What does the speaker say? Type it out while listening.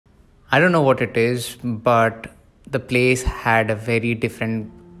I don't know what it is, but the place had a very different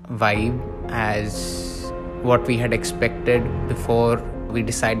vibe as what we had expected before we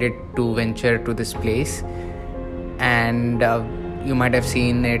decided to venture to this place. And you might have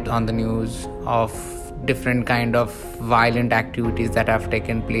seen it on the news of different kind of violent activities that have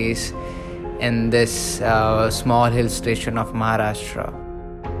taken place in this small hill station of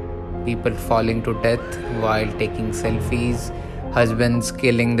Maharashtra. People falling to death while taking selfies, husbands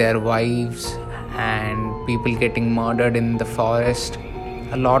killing their wives, and people getting murdered in the forest.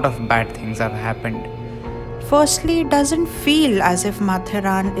 A lot of bad things have happened. Firstly, it doesn't feel as if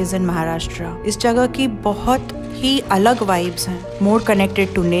Mathiran is in Maharashtra. इस जगह की बहुत ही अलग vibes हैं. More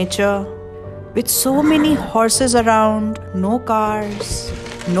connected to nature, with so many horses around, no cars,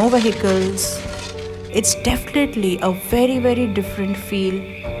 no vehicles. It's definitely a very, very different feel.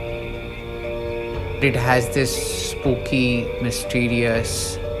 It has this spooky,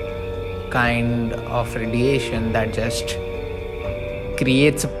 mysterious kind of radiation that just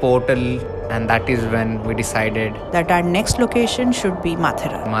creates a portal, and that is when we decided that our next location should be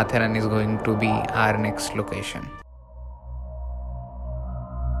Mathiran. Mathiran is going to be our next location.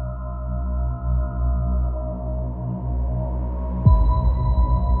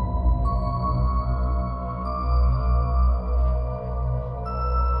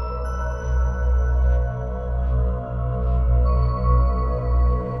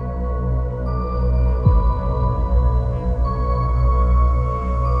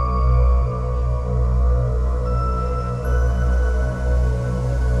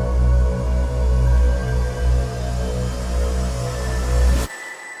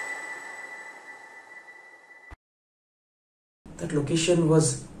 That location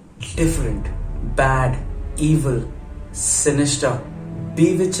was different, bad, evil, sinister,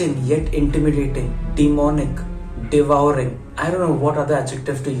 bewitching yet intimidating, demonic, devouring. I don't know what other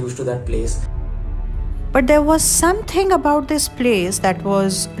adjective to use to that place. But there was something about this place that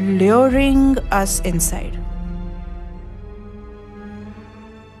was luring us inside.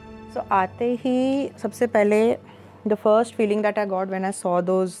 So आते ही सबसे पहले the first feeling that I got when I saw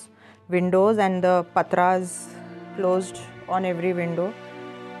those windows and the patras closed on every window,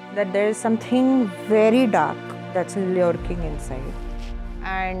 that there is something very dark that's lurking inside.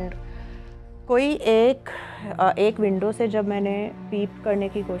 And कोई एक window से जब मैंने peep करने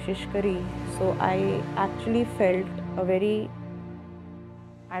की कोशिश करी, so I actually felt a very,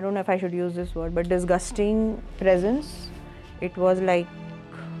 I don't know if I should use this word, but disgusting presence. It was like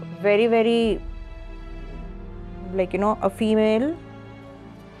very, very, like, you know, a female,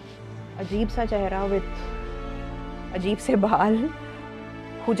 अजीब सा चेहरा with अजीब से बाल,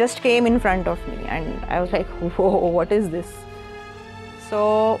 who just came in front of me, and I was like, whoa, what is this?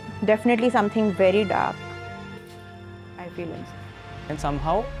 So definitely something very dark, I feel inside. And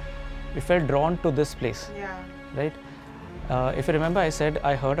somehow we felt drawn to this place. Yeah. Right? If you remember, I said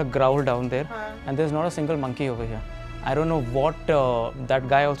I heard a growl down there, and there's not a single monkey over here. I don't know what that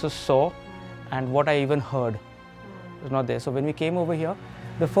guy also saw and what I even heard. It was not there. So when we came over here,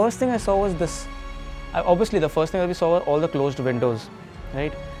 the first thing I saw was this. Obviously, the first thing that we saw were all the closed windows,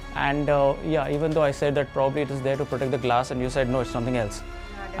 right? And yeah, even though I said that probably it is there to protect the glass, and you said no, it's something else.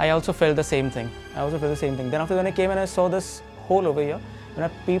 I also felt the same thing. Then after when I came and I saw this hole over here, when I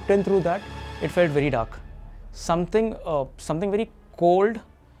peeped in through that, it felt very dark. Something very cold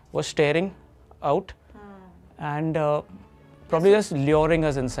was staring out, and probably just luring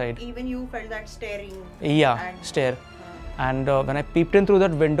us inside. Even you felt that staring. Yeah, stare. And when I peeped in through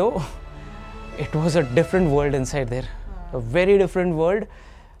that window, it was a different world inside there. A very different world.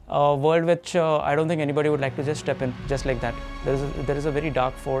 A world which I don't think anybody would like to just step in just like that. There is a very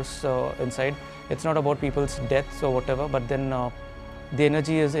dark force inside. It's not about people's deaths or whatever, but then the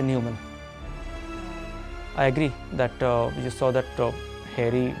energy is inhuman. I agree that you saw that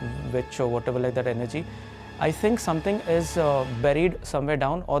hairy witch or whatever, like that energy. I think something is buried somewhere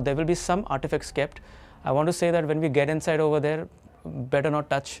down, or there will be some artifacts kept. I want to say that when we get inside over there, better not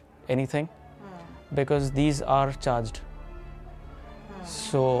touch anything, because these are charged.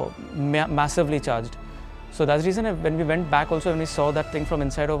 So massively charged. So that's the reason when we went back also, when we saw that thing from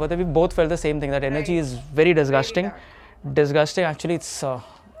inside over there, we both felt the same thing. That energy is very disgusting. Disgusting. Actually, it's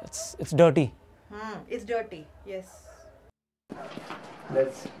dirty. It's dirty. Yes.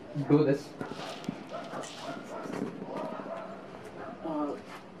 Let's do this.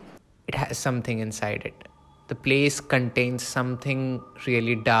 It has something inside it. The place contains something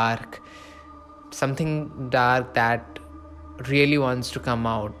really dark. Something dark that really wants to come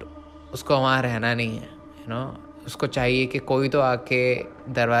out. उसको वहाँ रहना नहीं है, you know. उसको चाहिए कि कोई तो आके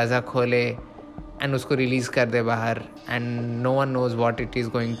दरवाज़ा खोले, एंड उसको रिलीज़ कर दे बाहर, and no one knows what it is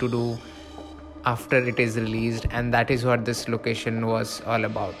going to do after it is released, and that is what this location was all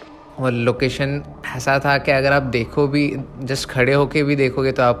about. वो लोकेशन ऐसा था कि अगर आप देखो भी, जस्ट खड़े होके भी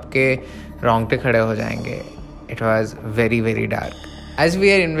देखोगे तो आपके रोंगटे खड़े हो जाएंगे. It was very very dark. As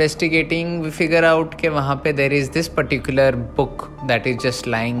we are investigating we figure out कि वहाँ पे there is this particular book that is just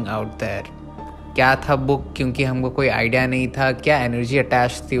lying out there. क्या था बुक, क्योंकि हमको कोई आइडिया नहीं था, क्या एनर्जी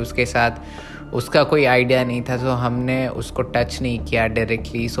अटैच थी उसके साथ, उसका कोई आइडिया नहीं था. तो हमने उसको टच नहीं किया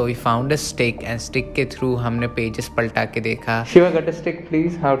directly. So we found a stick, and stick के थ्रू हमने पेजेस पलटा के देखा. शिवा गट अ स्टिक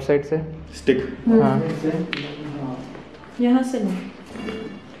प्लीज आउटसाइड से. स्टिक हाँ यहाँ से लो.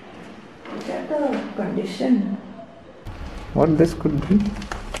 क्या था condition? What this could be?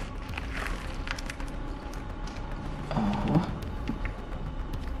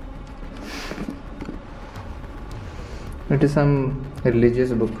 It is some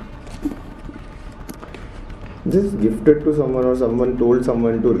religious book. This is gifted to someone, or someone told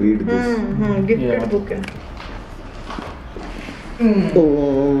someone to read this. Gifted book है.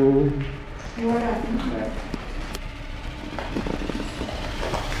 Oh. What happened?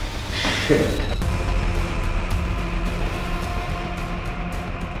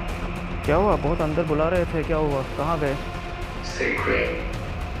 क्या हुआ? बहुत अंदर बुला रहे थे, क्या हुआ? कहाँ गए?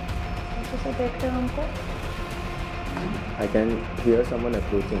 कैसे देखते हो हमको? I can hear someone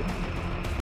approaching.